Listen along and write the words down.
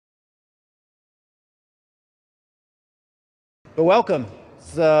Well, welcome.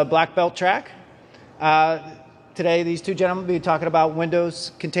 It's the Black Belt track. Today, these two gentlemen will be talking about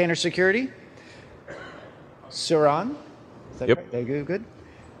Windows container security. Suran, is that Yep. right? They good?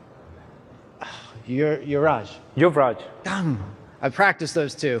 You're Raj. Yuvraj. I practiced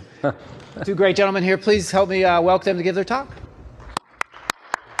those two. Two great gentlemen here. Please help me welcome them to give their talk.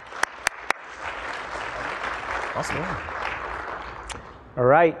 Awesome. All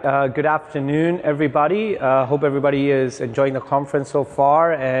right. Good afternoon, everybody. Hope everybody is enjoying the conference so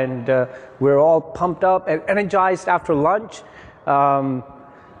far, and we're all pumped up and energized after lunch.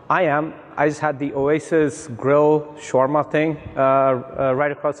 I am. I just had the Oasis Grill shawarma thing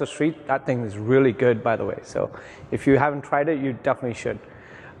right across the street. That thing is really good, by the way. So if you haven't tried it, you definitely should.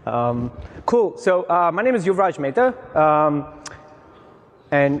 Cool. So my name is Yuvraj Mehta,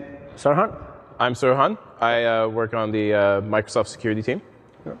 and Sarhan. I'm Surhan. I work on the Microsoft security team.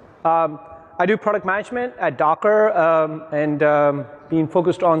 I do product management at Docker and been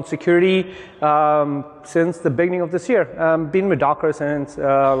focused on security since the beginning of this year. Been with Docker since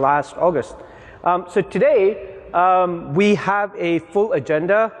last August. So today we have a full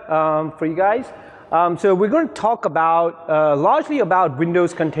agenda for you guys. So we're going to talk about largely about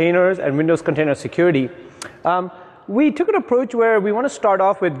Windows containers and Windows container security. We took an approach where we want to start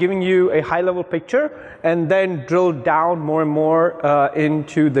off with giving you a high-level picture and then drill down more and more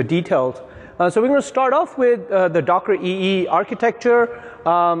into the details. So we're going to start off with the Docker EE architecture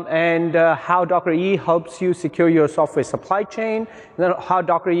and how Docker EE helps you secure your software supply chain, and then how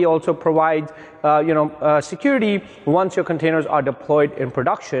Docker EE also provides security once your containers are deployed in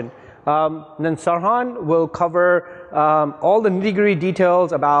production. Then Sarhan will cover all the nitty-gritty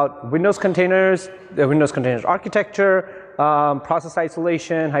details about Windows containers, the Windows containers architecture, process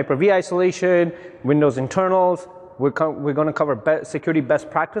isolation, Hyper-V isolation, Windows internals. We're going to cover security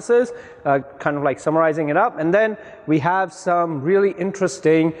best practices, kind of like summarizing it up. And then we have some really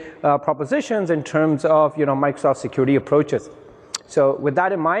interesting propositions in terms of Microsoft security approaches. So with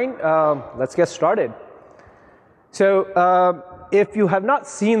that in mind, let's get started. So if you have not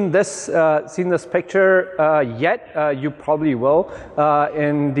seen this picture yet, you probably will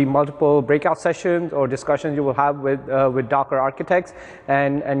in the multiple breakout sessions or discussions you will have with Docker architects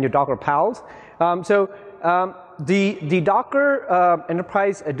and your Docker pals. The Docker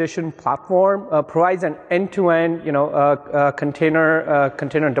Enterprise Edition platform provides an end-to-end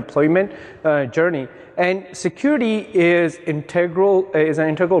container deployment journey, and security is an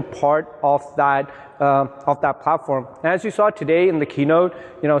integral part of that platform. And as you saw today in the keynote,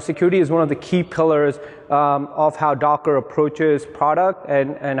 security is one of the key pillars of how Docker approaches product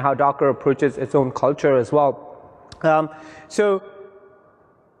and how Docker approaches its own culture as well.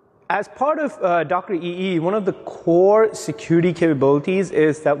 As part of Docker EE, one of the core security capabilities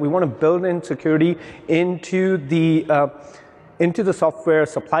is that we want to build in security into the software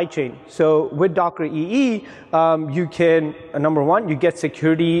supply chain. So with Docker EE, you can, number one, you get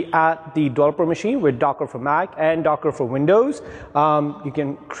security at the developer machine with Docker for Mac and Docker for Windows. You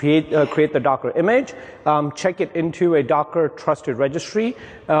can create the Docker image, check it into a Docker trusted registry.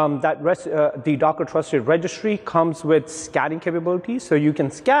 The Docker trusted registry comes with scanning capabilities, so you can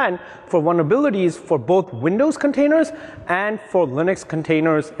scan for vulnerabilities for both Windows containers and for Linux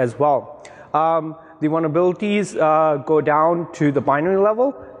containers as well. The vulnerabilities go down to the binary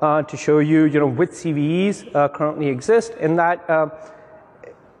level to show you, which CVEs currently exist in that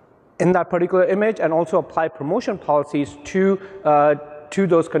particular image, and also apply promotion policies to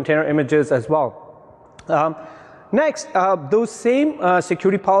those container images as well. Next, those same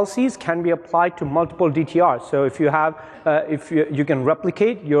security policies can be applied to multiple DTRs. So if you have, you can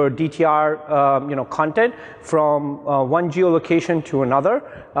replicate your DTR, content from one geolocation to another,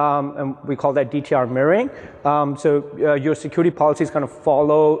 and we call that DTR mirroring. Your security policies kind of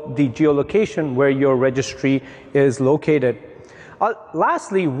follow the geolocation where your registry is located.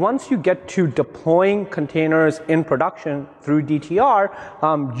 Lastly, once you get to deploying containers in production through DTR,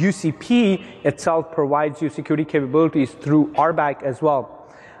 UCP itself provides you security capabilities through RBAC as well.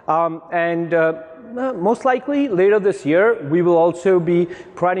 Most likely later this year, we will also be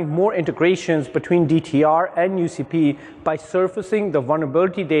providing more integrations between DTR and UCP by surfacing the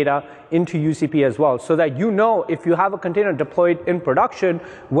vulnerability data into UCP as well, so that if you have a container deployed in production,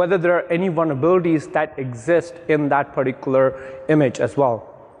 whether there are any vulnerabilities that exist in that particular image as well.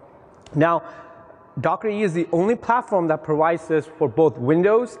 Now, Docker EE is the only platform that provides this for both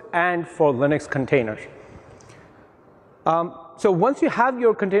Windows and for Linux containers. So once you have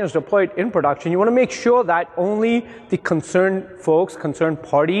your containers deployed in production, you want to make sure that only the concerned folks, concerned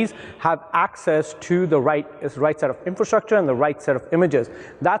parties have access to the right set of infrastructure and the right set of images.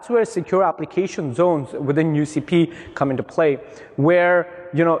 That's where secure application zones within UCP come into play,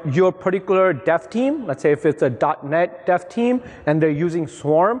 where your particular dev team, let's say if it's a .NET dev team and they're using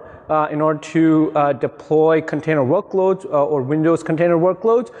Swarm in order to deploy container workloads or Windows container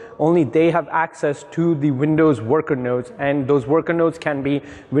workloads, only they have access to the Windows worker nodes, and those worker nodes can be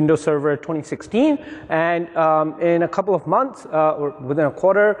Windows Server 2016, and in a couple of months or within a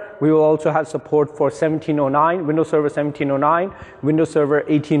quarter, we will also have support for 1709, Windows Server 1709, Windows Server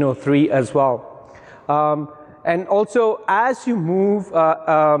 1803 as well. And also, as you move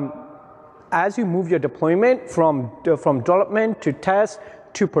your deployment from development to test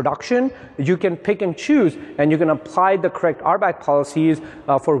to production, you can pick and choose, and you can apply the correct RBAC policies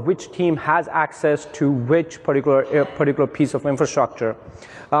for which team has access to which particular piece of infrastructure.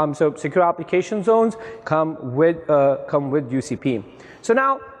 So secure application zones come with UCP. So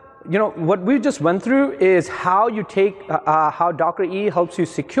now, what we just went through is how you take how Docker E helps you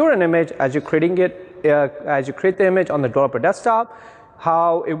secure an image as you're creating it. As you create the image on the developer desktop,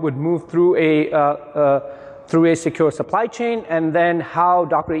 how it would move through a secure supply chain, and then how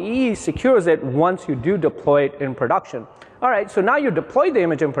Docker E secures it once you do deploy it in production. All right, so now you deploy the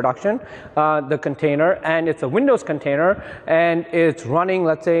image in production, the container, and it's a Windows container, and it's running,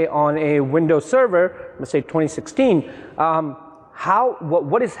 let's say, on a Windows server, let's say 2016.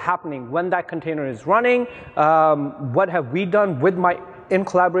 What is happening when that container is running? What have we done in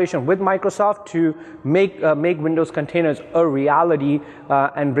collaboration with Microsoft to make Windows containers a reality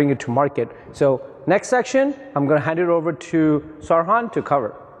and bring it to market? So next section, I'm going to hand it over to Sarhan to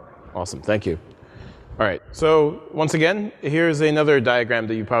cover. Awesome, thank you. All right, so once again, here's another diagram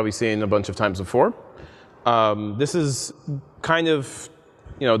that you've probably seen a bunch of times before. This is kind of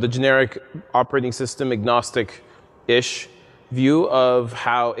the generic operating system agnostic-ish view of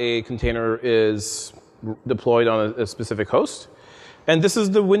how a container is deployed on a specific host. And this is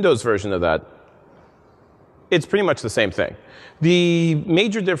the Windows version of that. It's pretty much the same thing. The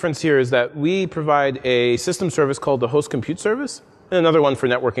major difference here is that we provide a system service called the host compute service, and another one for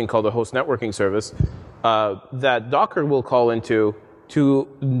networking called the host networking service that Docker will call into to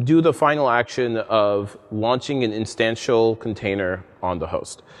do the final action of launching an instantial container on the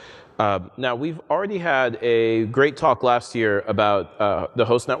host. Now, we've already had a great talk last year about the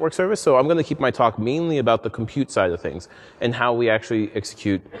host network service, so I'm going to keep my talk mainly about the compute side of things and how we actually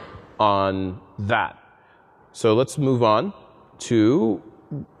execute on that. So let's move on to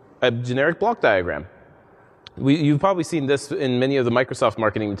a generic block diagram. You've probably seen this in many of the Microsoft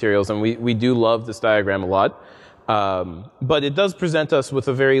marketing materials, and we do love this diagram a lot. But it does present us with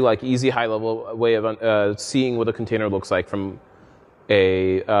a very easy, high-level way of seeing what a container looks like from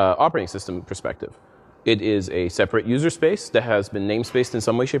a operating system perspective. It is a separate user space that has been namespaced in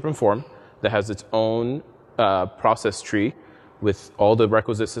some way, shape, and form, that has its own process tree with all the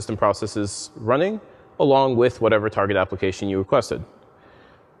requisite system processes running, along with whatever target application you requested.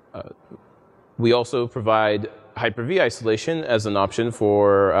 We also provide Hyper-V isolation as an option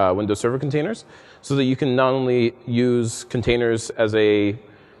for Windows Server containers, so that you can not only use containers as a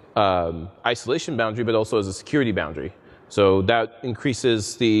isolation boundary, but also as a security boundary. So that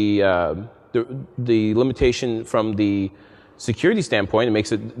increases the limitation from the security standpoint. It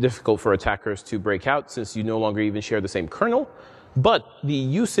makes it difficult for attackers to break out, since you no longer even share the same kernel. But the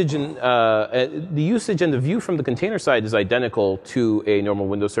usage and the view from the container side is identical to a normal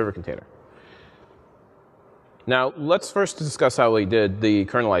Windows Server container. Now, let's first discuss how we did the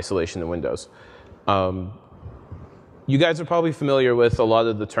kernel isolation in Windows. You guys are probably familiar with a lot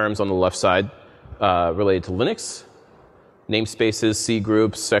of the terms on the left side related to Linux. Namespaces, C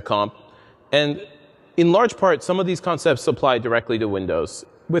groups, seccomp. And in large part, some of these concepts apply directly to Windows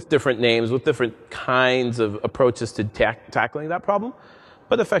with different names, with different kinds of approaches to tackling that problem,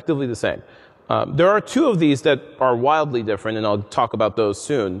 but effectively the same. There are two of these that are wildly different, and I'll talk about those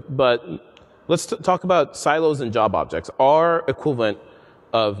soon. But let's talk about silos and job objects, our equivalent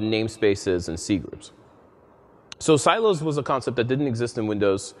of namespaces and C groups. So silos was a concept that didn't exist in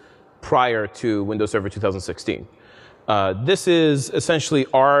Windows prior to Windows Server 2016. This is essentially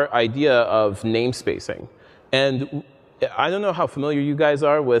our idea of namespacing. And I don't know how familiar you guys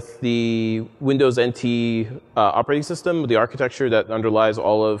are with the Windows NT operating system, the architecture that underlies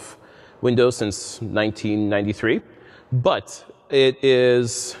all of Windows since 1993. But it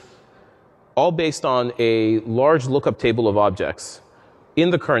is all based on a large lookup table of objects in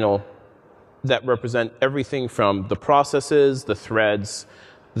the kernel that represent everything from the processes, the threads,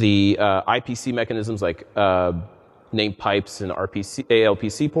 the IPC mechanisms like name pipes and RPC,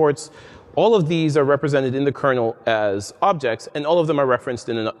 ALPC ports. All of these are represented in the kernel as objects, and all of them are referenced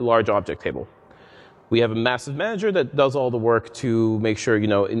in a large object table. We have a massive manager that does all the work to make sure,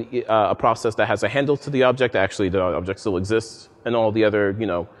 a process that has a handle to the object, actually the object still exists, and all the other,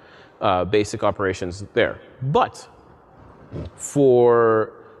 basic operations there. But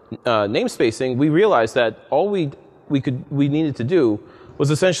for namespacing, we realized that all we needed to do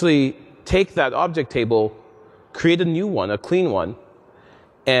was essentially take that object table, create a new one, a clean one,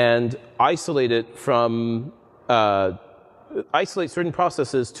 and isolate it from isolate certain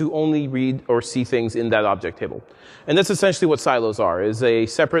processes to only read or see things in that object table. And that's essentially what silos are, is a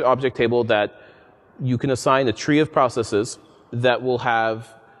separate object table that you can assign a tree of processes that will have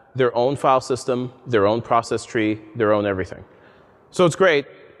their own file system, their own process tree, their own everything. So it's great.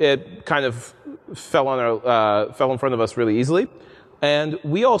 It kind of fell in front of us really easily. And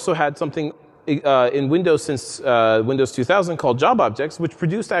we also had something in Windows since Windows 2000 called Job Objects, which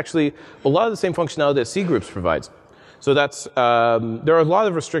produced actually a lot of the same functionality that C Groups provides. So that's, there are a lot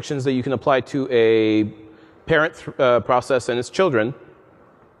of restrictions that you can apply to a parent process and its children,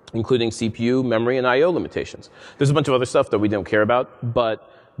 including CPU, memory, and I/O limitations. There's a bunch of other stuff that we don't care about, but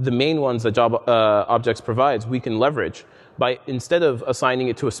the main ones that Job Objects provides, we can leverage by, instead of assigning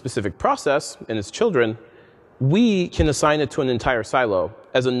it to a specific process and its children, we can assign it to an entire silo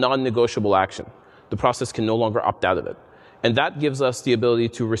as a non-negotiable action. The process can no longer opt out of it. And that gives us the ability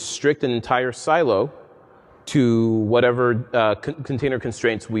to restrict an entire silo to whatever container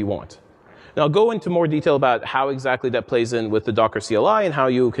constraints we want. Now, I'll go into more detail about how exactly that plays in with the Docker CLI and how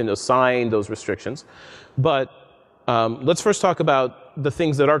you can assign those restrictions. But let's first talk about the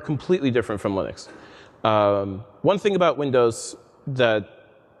things that are completely different from Linux. One thing about Windows that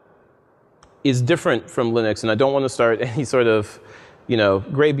is different from Linux, and I don't want to start any sort of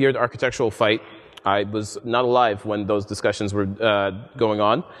graybeard architectural fight. I was not alive when those discussions were going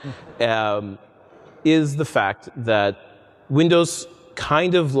on. Is the fact that Windows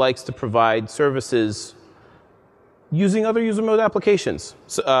kind of likes to provide services using other user mode applications.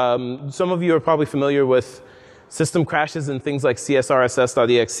 So, some of you are probably familiar with system crashes and things like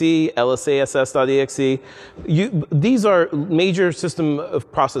CSRSS.exe, LSASS.exe. These are major system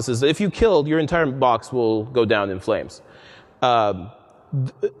of processes that if you killed, your entire box will go down in flames.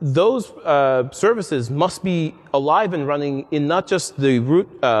 Those services must be alive and running in not just the root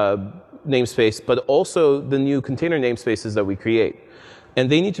namespace, but also the new container namespaces that we create. And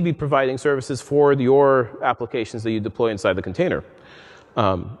they need to be providing services for your applications that you deploy inside the container.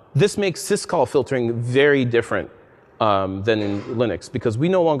 This makes syscall filtering very different than in Linux, because we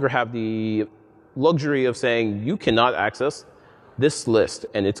no longer have the luxury of saying you cannot access this list,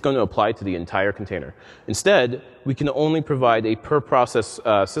 and it's going to apply to the entire container. Instead, we can only provide a per-process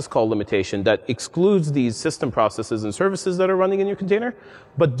syscall limitation that excludes these system processes and services that are running in your container,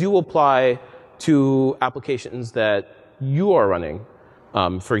 but do apply to applications that you are running.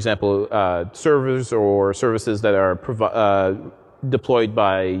 For example, servers or services that are deployed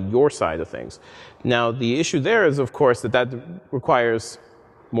by your side of things. Now, the issue there is, of course, that requires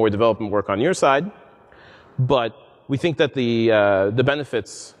more development work on your side, but we think that the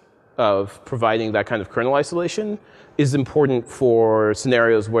benefits of providing that kind of kernel isolation is important for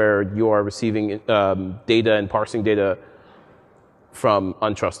scenarios where you are receiving data and parsing data from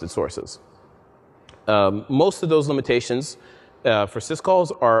untrusted sources. Most of those limitations for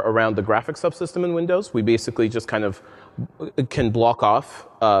syscalls are around the graphics subsystem in Windows. We basically just kind of can block off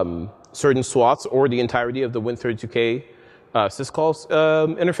certain swaths or the entirety of the Win32k syscalls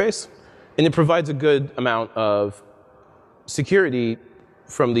interface. And it provides a good amount of security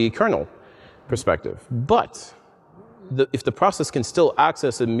from the kernel perspective. But if the process can still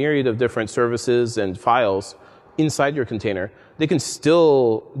access a myriad of different services and files inside your container, they can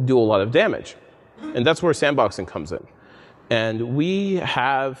still do a lot of damage. And that's where sandboxing comes in. And we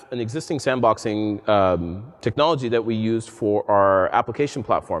have an existing sandboxing technology that we use for our application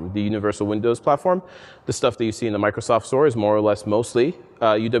platform, the Universal Windows platform. The stuff that you see in the Microsoft Store is more or less mostly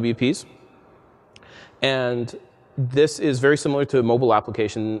UWPs. And this is very similar to mobile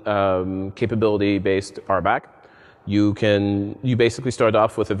application capability-based RBAC. You basically start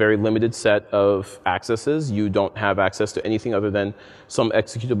off with a very limited set of accesses. You don't have access to anything other than some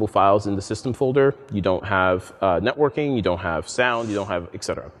executable files in the system folder. You don't have networking. You don't have sound. You don't have et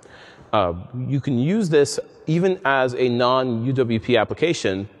cetera. You can use this even as a non-UWP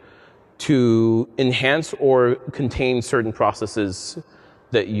application to enhance or contain certain processes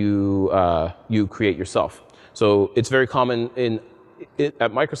that you create yourself. So it's very common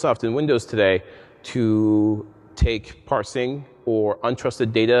at Microsoft and Windows today to take parsing or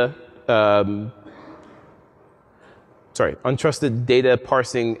untrusted data untrusted data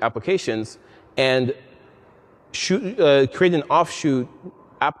parsing applications and create an offshoot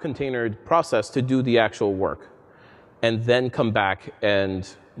app container process to do the actual work, and then come back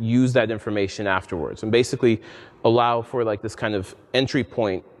and use that information afterwards, and basically allow for like this kind of entry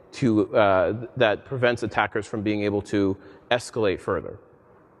point to that prevents attackers from being able to escalate further.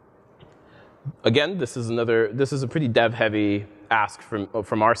 Again, this is a pretty dev-heavy ask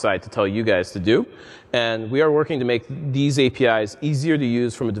from our side to tell you guys to do, and we are working to make these APIs easier to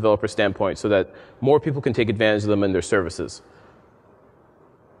use from a developer standpoint so that more people can take advantage of them in their services.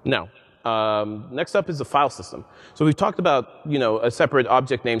 Now, next up is the file system. So we've talked about a separate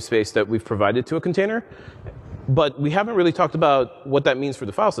object namespace that we've provided to a container, but we haven't really talked about what that means for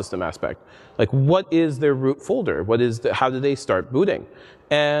the file system aspect. Like, what is their root folder? How do they start booting?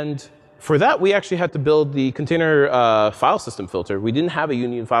 And for that, we actually had to build the container file system filter. We didn't have a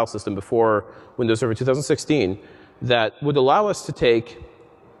union file system before Windows Server 2016 that would allow us to take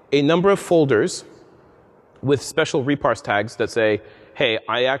a number of folders with special reparse tags that say, hey,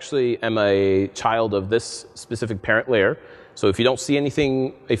 I actually am a child of this specific parent layer. So if you don't see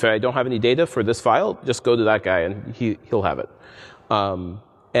anything, if I don't have any data for this file, just go to that guy and he'll have it.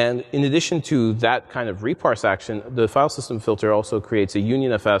 And in addition to that kind of reparse action, the file system filter also creates a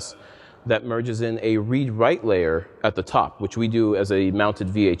UnionFS that merges in a read-write layer at the top, which we do as a mounted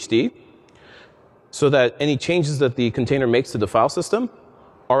VHD, so that any changes that the container makes to the file system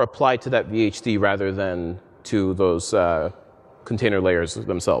are applied to that VHD rather than to those container layers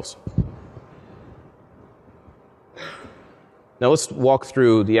themselves. Now let's walk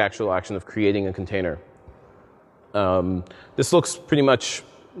through the actual action of creating a container. This looks pretty much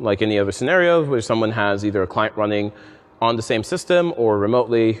like any other scenario where someone has either a client running on the same system or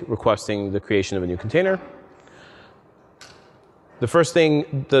remotely requesting the creation of a new container. The first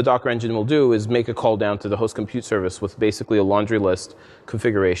thing the Docker engine will do is make a call down to the host compute service with basically a laundry list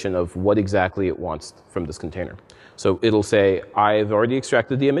configuration of what exactly it wants from this container. So it'll say, I've already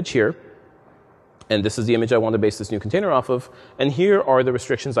extracted the image here, and this is the image I want to base this new container off of, and here are the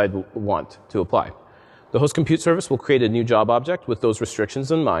restrictions I'd want to apply. The host compute service will create a new job object with those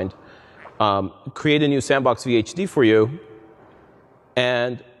restrictions in mind, create a new sandbox VHD for you,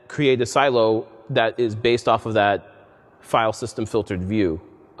 and create a silo that is based off of that file system filtered view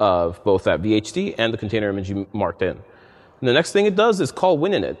of both that VHD and the container image you marked in. And the next thing it does is call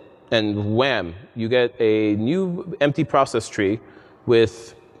WinInit, and wham, you get a new empty process tree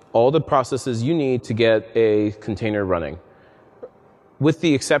with all the processes you need to get a container running. With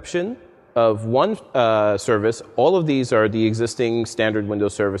the exception of one service, all of these are the existing standard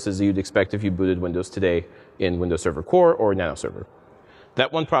Windows services you'd expect if you booted Windows today in Windows Server Core or NanoServer.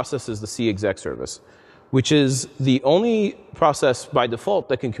 That one process is the cexec service, which is the only process by default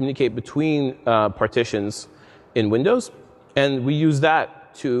that can communicate between partitions in Windows. And we use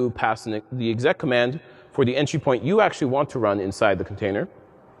that to pass the exec command for the entry point you actually want to run inside the container.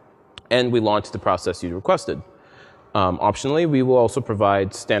 And we launch the process you requested. Optionally, we will also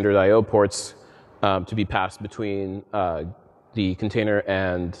provide standard I/O ports to be passed between the container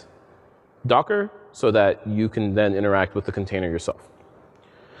and Docker so that you can then interact with the container yourself.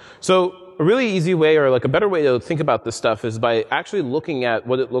 So a really easy way, or like a better way to think about this stuff, is by actually looking at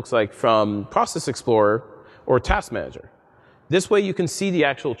what it looks like from Process Explorer or Task Manager. This way you can see the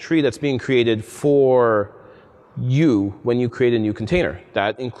actual tree that's being created for you when you create a new container.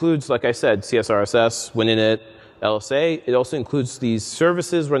 That includes, like I said, CSRSS, WinInit, LSA. It also includes these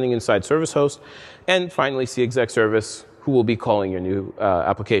services running inside service host, and finally cexec service, who will be calling your new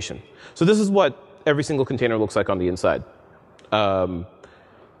application. So this is what every single container looks like on the inside.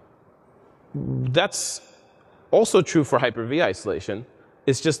 That's also true for Hyper-V isolation.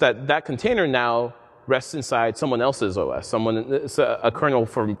 It's just that that container now rests inside someone else's OS, a kernel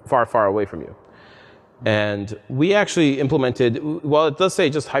from far, far away from you. And we actually implemented, while it does say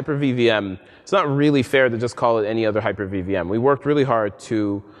just Hyper-V VM, it's not really fair to just call it any other Hyper-V VM. We worked really hard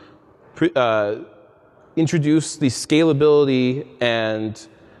to introduce the scalability and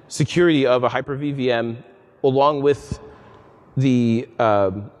security of a Hyper-V VM along with the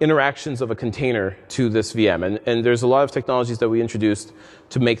interactions of a container to this VM. And there's a lot of technologies that we introduced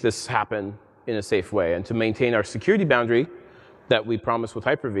to make this happen in a safe way and to maintain our security boundary that we promised with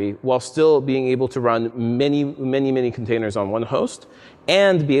Hyper-V, while still being able to run many, many, many containers on one host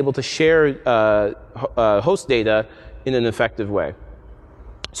and be able to share host data in an effective way.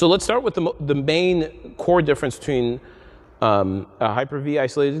 So let's start with the main core difference between a Hyper-V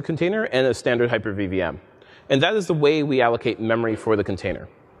isolated container and a standard Hyper-V VM. And that is the way we allocate memory for the container.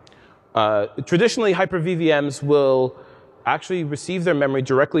 Traditionally, Hyper-V VMs will actually receive their memory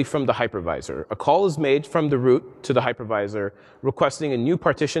directly from the hypervisor. A call is made from the root to the hypervisor requesting a new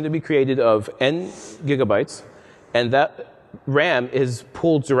partition to be created of n gigabytes, and that RAM is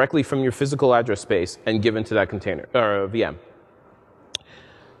pulled directly from your physical address space and given to that container or VM.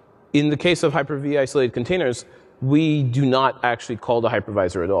 In the case of Hyper-V isolated containers, we do not actually call the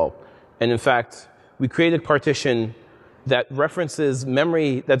hypervisor at all. And in fact, we create a partition that references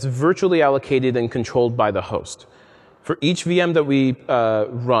memory that's virtually allocated and controlled by the host. For each VM that we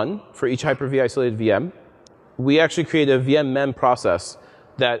run, for each Hyper-V isolated VM, we actually create a VM mem process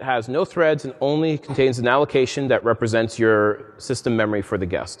that has no threads and only contains an allocation that represents your system memory for the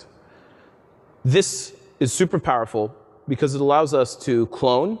guest. This is super powerful because it allows us to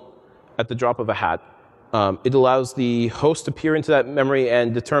clone at the drop of a hat. It allows the host to peer into that memory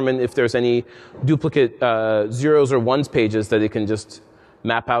and determine if there's any duplicate zeros or ones pages that it can just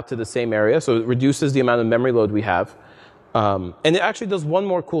map out to the same area. So it reduces the amount of memory load we have. And it actually does one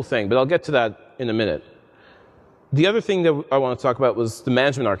more cool thing, but I'll get to that in a minute. The other thing that I want to talk about was the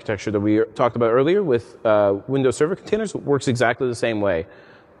management architecture that we talked about earlier with Windows Server containers. It works exactly the same way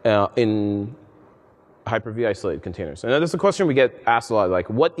in Hyper-V isolated containers. And that's a question we get asked a lot, like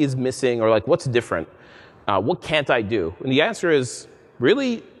what is missing or like what's different? What can't I do? And the answer is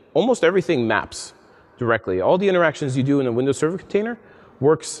really almost everything maps directly. All the interactions you do in a Windows Server container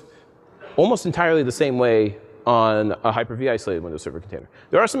works almost entirely the same way on a Hyper-V isolated Windows Server container.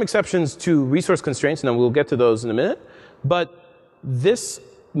 There are some exceptions to resource constraints, and we'll get to those in a minute. But this,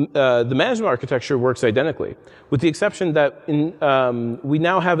 the management architecture works identically, with the exception that we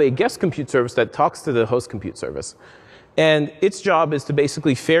now have a guest compute service that talks to the host compute service. And its job is to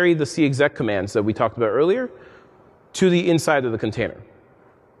basically ferry the cexec commands that we talked about earlier to the inside of the container.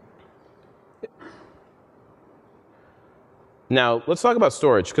 Now, let's talk about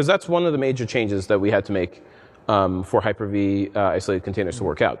storage, because that's one of the major changes that we had to make for Hyper-V isolated containers to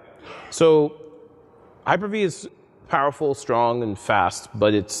work out. So Hyper-V is powerful, strong, and fast,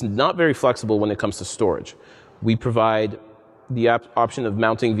 but it's not very flexible when it comes to storage. We provide the option of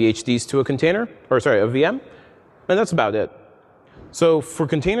mounting VHDs to a container, or sorry, a VM, and that's about it. So for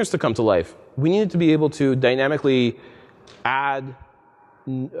containers to come to life, we needed to be able to dynamically add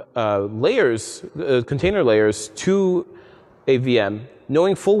layers, container layers to a VM,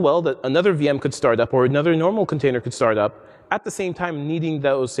 knowing full well that another VM could start up or another normal container could start up at the same time needing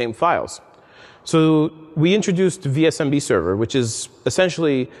those same files. So we introduced vSMB server, which is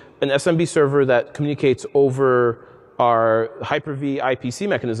essentially an SMB server that communicates over our Hyper-V IPC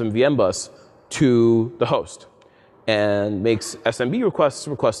mechanism, VMBus, to the host and makes SMB requests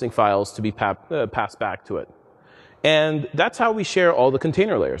requesting files to be passed back to it. And that's how we share all the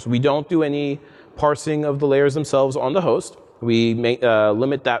container layers. We don't do any parsing of the layers themselves on the host. We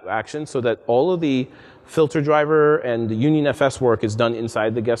limit that action so that all of the filter driver and the UnionFS work is done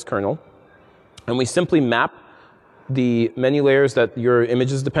inside the guest kernel. And we simply map the many layers that your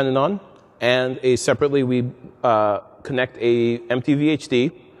image is dependent on. And separately, we connect a empty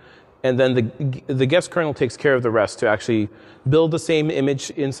VHD. And then the guest kernel takes care of the rest to actually build the same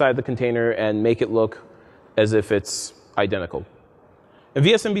image inside the container and make it look as if it's identical. And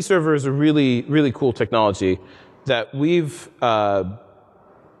vSMB server is a really, really cool technology that we've done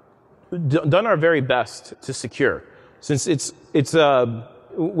our very best to secure. Since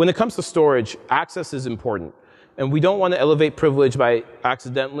when it comes to storage, access is important. And we don't want to elevate privilege by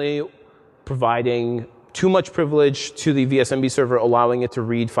accidentally providing too much privilege to the vSMB server, allowing it to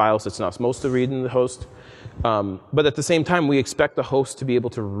read files it's not supposed to read in the host. But at the same time, we expect the host to be able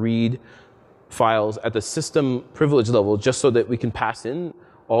to read files at the system privilege level just so that we can pass in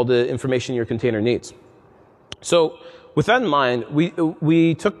all the information your container needs. So with that in mind,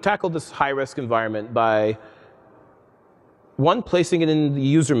 we tackled this high-risk environment by, one, placing it in the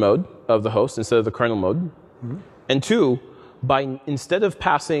user mode of the host instead of the kernel mode. Mm-hmm. And two, by instead of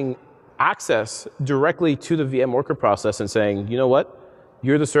passing access directly to the VM worker process and saying, you know what,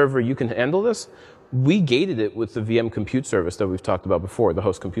 you're the server, you can handle this, we gated it with the VM compute service that we've talked about before, the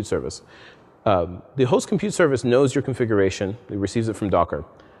host compute service. The host compute service knows your configuration. It receives it from Docker.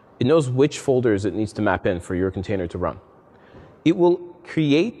 It knows which folders it needs to map in for your container to run. It will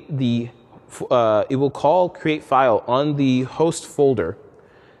create it will call create file on the host folder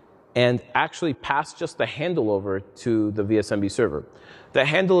and actually pass just the handle over to the vSMB server. That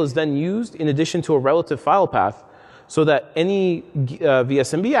handle is then used in addition to a relative file path so that any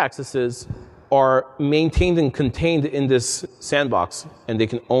vSMB accesses are maintained and contained in this sandbox, and they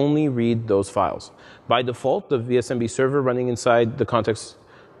can only read those files. By default, the vSMB server running inside the context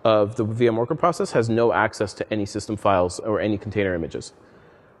of the VM worker process has no access to any system files or any container images.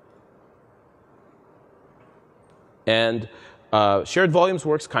 And shared volumes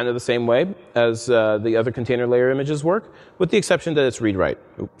works kind of the same way as the other container layer images work, with the exception that it's read-write.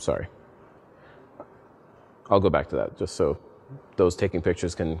 Oops, sorry. I'll go back to that, just so those taking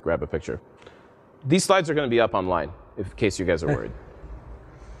pictures can grab a picture. These slides are going to be up online, in case you guys are worried.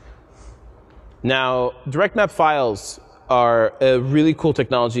 Now, direct map files are a really cool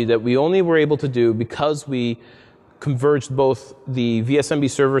technology that we only were able to do because we converged both the VSMB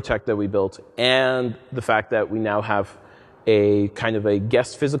server tech that we built and the fact that we now have a kind of a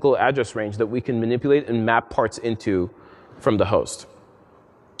guest physical address range that we can manipulate and map parts into from the host.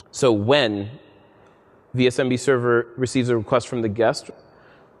 So when VSMB server receives a request from the guest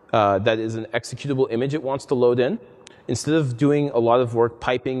that is an executable image it wants to load in, instead of doing a lot of work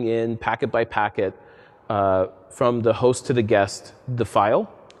piping in packet by packet from the host to the guest the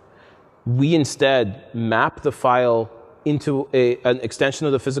file, we instead map the file into an extension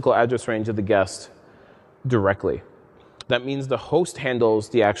of the physical address range of the guest directly. That means the host handles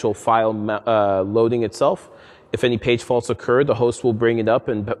the actual file loading itself. If any page faults occur, the host will bring it up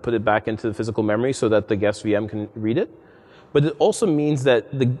and put it back into the physical memory so that the guest VM can read it. But it also means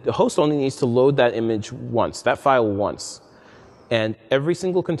that the host only needs to load that image once, that file once. And every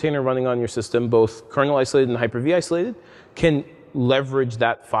single container running on your system, both kernel isolated and Hyper-V isolated, can leverage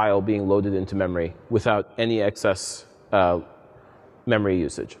that file being loaded into memory without any excess memory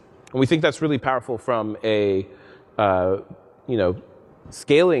usage. And we think that's really powerful from a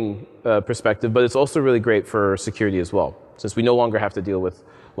scaling perspective, but it's also really great for security as well, since we no longer have to deal with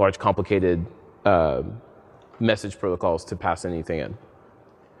large, complicated message protocols to pass anything in.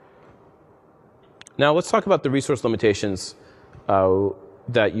 Now let's talk about the resource limitations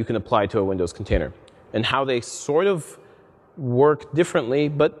that you can apply to a Windows container and how they sort of work differently,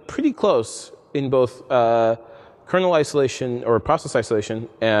 but pretty close in both kernel isolation or process isolation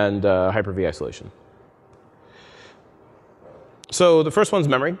and Hyper-V isolation. So the first one's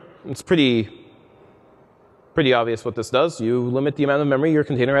memory. It's pretty obvious what this does. You limit the amount of memory your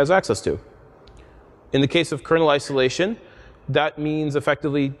container has access to. In the case of kernel isolation, that means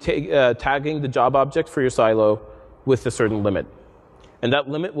effectively tagging the job object for your silo with a certain limit. And that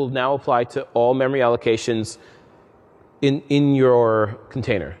limit will now apply to all memory allocations in your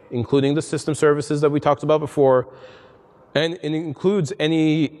container, including the system services that we talked about before. And it includes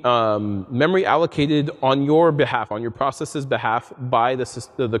any memory allocated on your behalf, on your process's behalf, by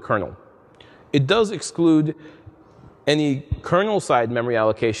the kernel. It does exclude any kernel-side memory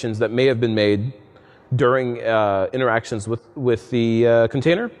allocations that may have been made during interactions with the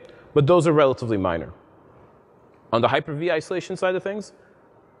container, but those are relatively minor. On the Hyper-V isolation side of things,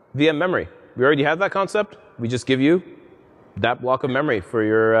 VM memory. We already have that concept. We just give you that block of memory for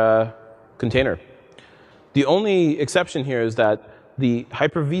your container. The only exception here is that the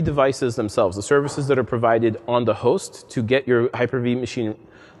Hyper-V devices themselves, the services that are provided on the host to get your Hyper-V machine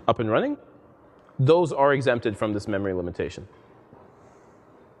up and running, those are exempted from this memory limitation.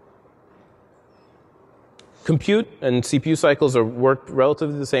 Compute and CPU cycles are worked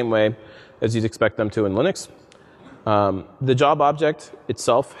relatively the same way as you'd expect them to in Linux. The job object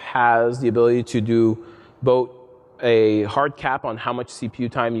itself has the ability to do both a hard cap on how much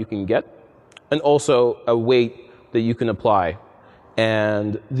CPU time you can get, and also a weight that you can apply.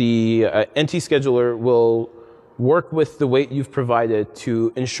 And the NT scheduler will work with the weight you've provided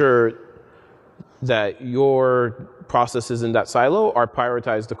to ensure that your processes in that silo are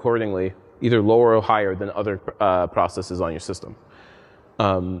prioritized accordingly, either lower or higher than other processes on your system.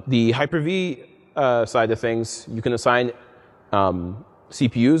 The Hyper-V side of things, you can assign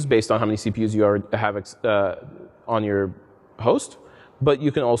CPUs based on how many CPUs you have on your host. But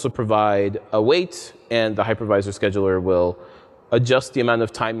you can also provide a weight, and the hypervisor scheduler will adjust the amount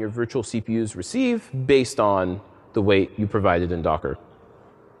of time your virtual CPUs receive based on the weight you provided in Docker.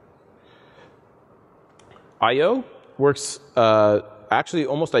 I/O works actually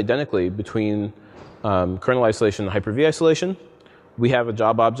almost identically between kernel isolation and Hyper-V isolation. We have a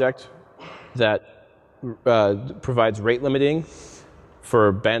job object that provides rate limiting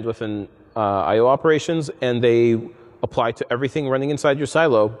for bandwidth and I/O operations, and they apply to everything running inside your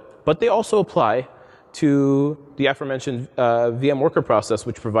silo, but they also apply to the aforementioned VM worker process,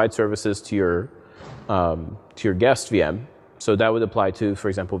 which provides services to your guest VM. So that would apply to, for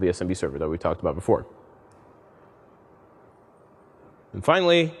example, VSMB server that we talked about before. And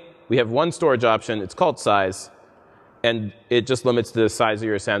finally, we have one storage option. It's called size, and it just limits the size of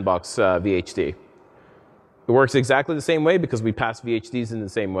your sandbox VHD. It works exactly the same way because we pass VHDs in the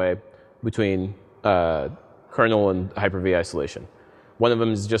same way between kernel and Hyper-V isolation. One of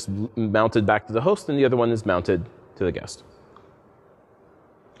them is just mounted back to the host, and the other one is mounted to the guest.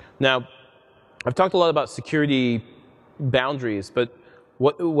 Now, I've talked a lot about security boundaries, but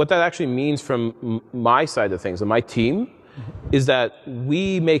what that actually means from my side of things and my team is that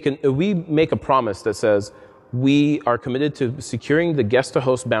we make a promise that says we are committed to securing the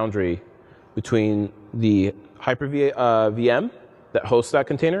guest-to-host boundary between the Hyper-V VM that hosts that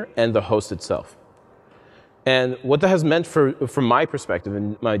container and the host itself. And what that has meant from my perspective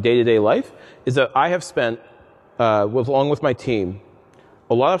in my day-to-day life is that I have spent, along with my team,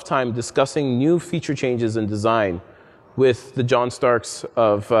 a lot of time discussing new feature changes and design with the John Starks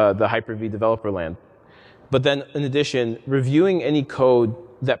of the Hyper-V developer land. But then, in addition, reviewing any code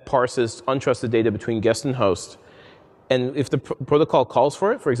that parses untrusted data between guest and host. And if the protocol calls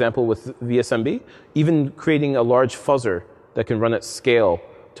for it, for example, with VSMB, even creating a large fuzzer that can run at scale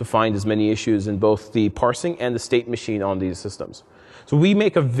to find as many issues in both the parsing and the state machine on these systems. So we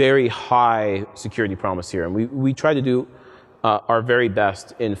make a very high security promise here, and we try to do our very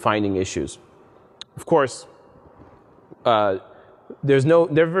best in finding issues. Of course, there's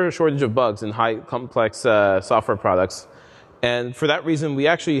never a shortage of bugs in high complex software products. And for that reason, we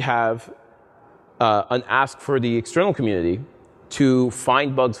actually have an ask for the external community to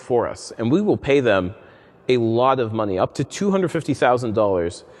find bugs for us. And we will pay them a lot of money, up to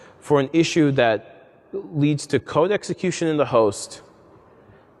 $250,000, for an issue that leads to code execution in the host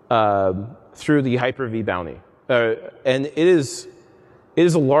through the Hyper-V bounty. And it is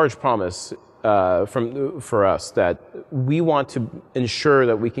a large promise for us that we want to ensure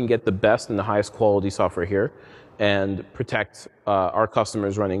that we can get the best and the highest quality software here and protect our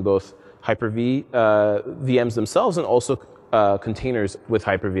customers running both Hyper-V VMs themselves and also containers with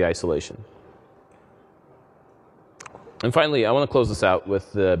Hyper-V isolation. And finally, I want to close this out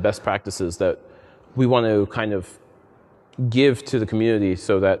with the best practices that we want to kind of give to the community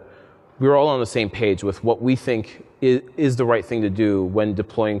so that we're all on the same page with what we think is the right thing to do when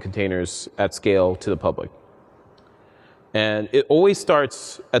deploying containers at scale to the public. And it always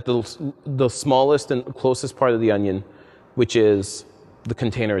starts at the smallest and closest part of the onion, which is the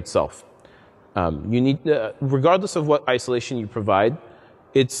container itself. You need, regardless of what isolation you provide,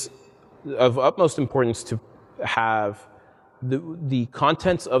 it's of utmost importance to have the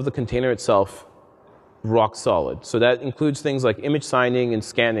contents of the container itself rock solid. So that includes things like image signing and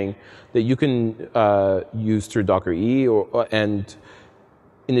scanning that you can use through Docker E, and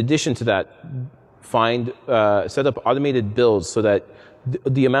in addition to that, set up automated builds so that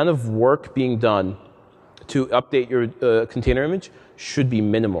the amount of work being done to update your container image should be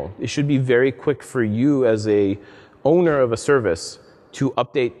minimal. It should be very quick for you as a owner of a service to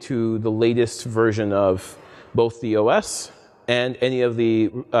update to the latest version of both the OS and any of the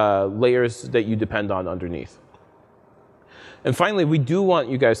layers that you depend on underneath. And finally, we do want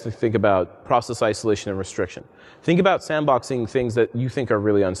you guys to think about process isolation and restriction. Think about sandboxing things that you think are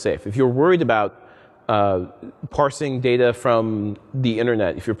really unsafe. If you're worried about parsing data from the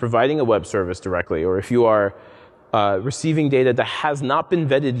internet, if you're providing a web service directly, or if you are receiving data that has not been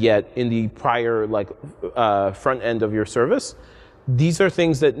vetted yet in the prior front end of your service, these are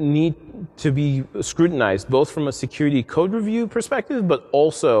things that need to be scrutinized, both from a security code review perspective, but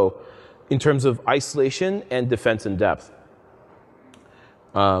also in terms of isolation and defense in depth.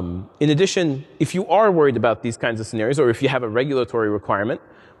 In addition, if you are worried about these kinds of scenarios, or if you have a regulatory requirement,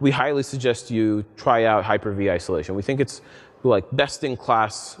 we highly suggest you try out Hyper-V isolation. We think it's like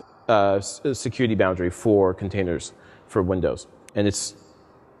best-in-class security boundary for containers for Windows. And it's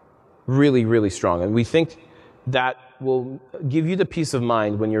really, really strong. And we think that will give you the peace of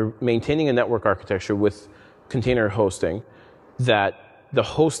mind when you're maintaining a network architecture with container hosting that the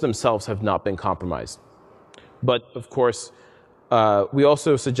hosts themselves have not been compromised. But of course, we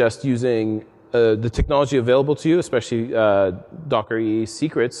also suggest using the technology available to you, especially Docker E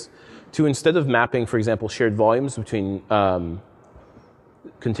secrets, to instead of mapping, for example, shared volumes between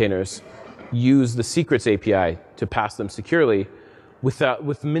containers, use the secrets API to pass them securely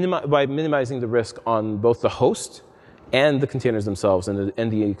by minimizing the risk on both the host and the containers themselves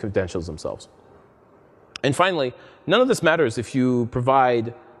and the credentials themselves. And finally, none of this matters if you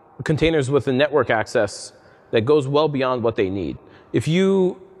provide containers with a network access that goes well beyond what they need. If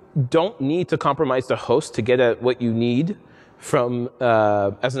you don't need to compromise the host to get at what you need from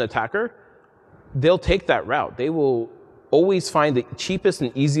as an attacker, they'll take that route. They will always find the cheapest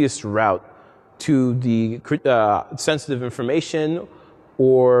and easiest route to the sensitive information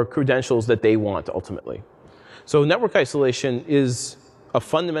or credentials that they want ultimately. So network isolation is a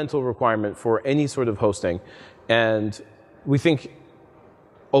fundamental requirement for any sort of hosting. And we think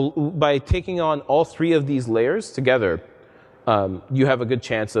by taking on all three of these layers together, you have a good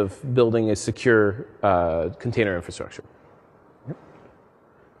chance of building a secure container infrastructure.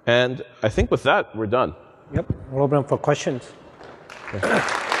 And I think with that, we're done. Yep, we'll open up for questions.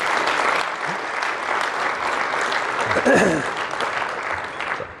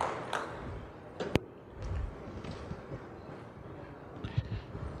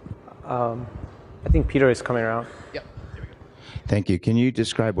 I think Peter is coming around. Yep. Thank you. Can you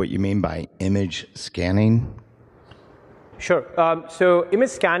describe what you mean by image scanning? Sure. So image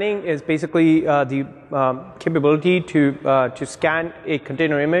scanning is basically the capability to scan a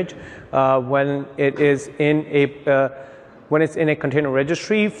container image when it is in a container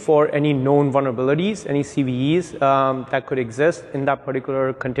registry for any known vulnerabilities, any CVEs that could exist in that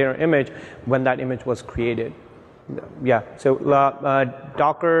particular container image when that image was created. Yeah. So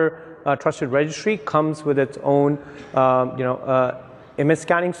Docker Trusted Registry comes with its own image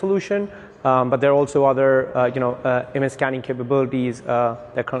scanning solution. But there are also other, image scanning capabilities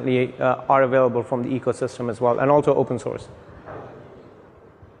that currently are available from the ecosystem as well, and also open source.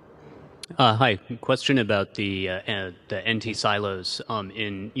 Hi, question about the NT silos.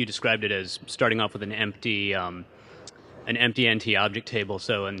 You described it as starting off with an empty NT object table.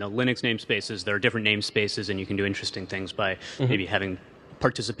 So in the Linux namespaces, there are different namespaces, and you can do interesting things by maybe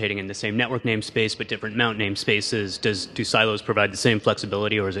participating in the same network namespace but different mount namespaces. Do silos provide the same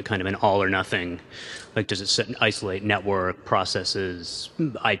flexibility, or is it kind of an all or nothing? Like, does it isolate network, processes,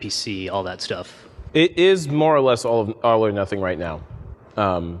 IPC, all that stuff? It is more or less all or nothing right now.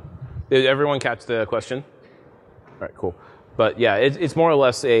 Did everyone catch the question? All right, cool. But yeah, it's more or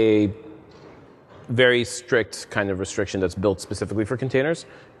less a very strict kind of restriction that's built specifically for containers.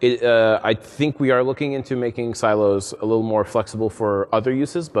 I think we are looking into making silos a little more flexible for other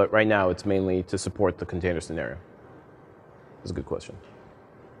uses, but right now it's mainly to support the container scenario. That's a good question.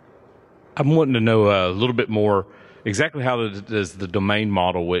 I'm wanting to know a little bit more exactly how does the domain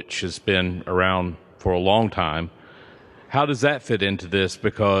model, which has been around for a long time, how does that fit into this?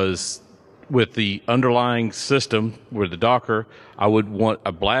 Because with the underlying system, with the Docker, I would want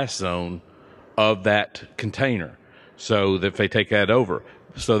a blast zone of that container so that if they take that over.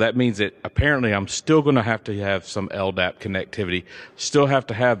 So that means that apparently I'm still going to have some LDAP connectivity, still have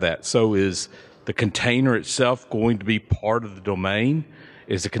to have that. So is the container itself going to be part of the domain?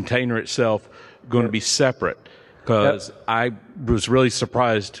 Is the container itself going to be separate? Because I was really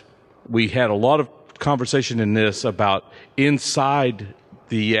surprised. We had a lot of conversation in this about inside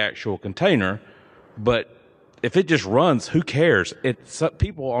the actual container, but if it just runs, who cares?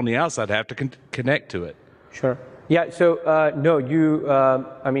 People on the outside have to connect to it. Sure. Yeah. So no,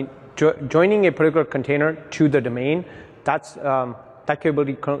 joining a particular container to the domain, that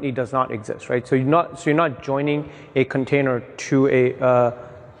capability currently does not exist, right? So you're not joining a container to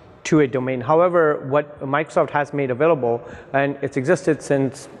a domain. However, what Microsoft has made available, and it's existed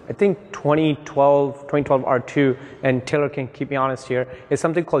since I think 2012 R2, and Taylor can keep me honest here, is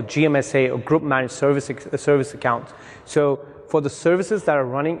something called GMSA, or Group Managed Service Accounts. So for the services that are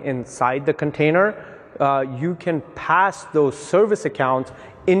running inside the container, you can pass those service accounts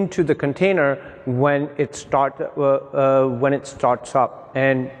into the container when it starts up.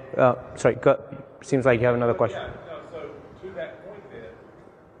 And sorry, seems like you have another question. Yeah, no, so to that point then,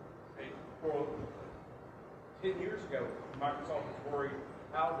 10 years ago, Microsoft was worried,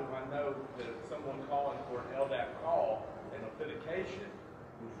 how do I know that someone calling for an LDAP call and authentication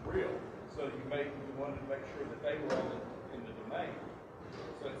was real? So you wanted to make sure that they were in the domain.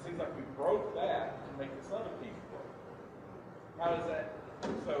 So it seems like we broke that to make this other piece work. How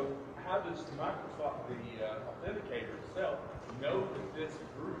does Microsoft, the authenticator itself, know that this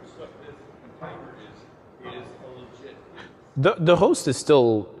group, this container is a legit? The host is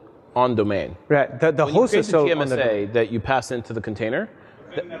still on domain. Right. The host is still on the domain that you pass into the container.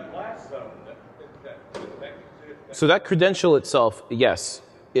 And that blast zone, So that credential itself, yes.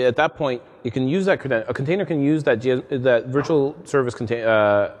 At that point, you can use that credential. A container can use that virtual service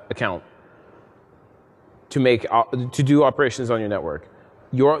account to do operations on your network.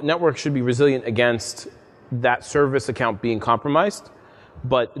 Your network should be resilient against that service account being compromised,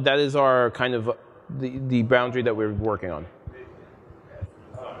 but that is our kind of the boundary that we're working on.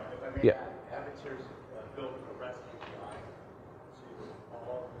 Yeah. Avatars built a REST API to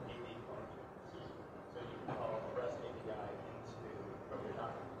all AD functions. So you can call a REST API from your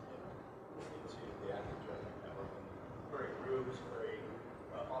Docker container into the Active Directory network and query groups,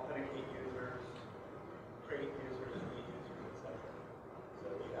 authenticate users, create users, read users, etc. So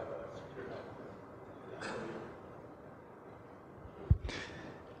you have a secure network.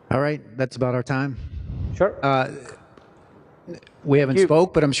 All right, that's about our time. Sure. We haven't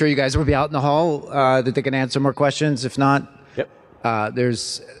spoke, but I'm sure you guys will be out in the hall that they can answer more questions. If not, Yep.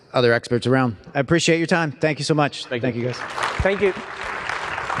 there's other experts around. I appreciate your time. Thank you so much. Thank you guys. Thank you.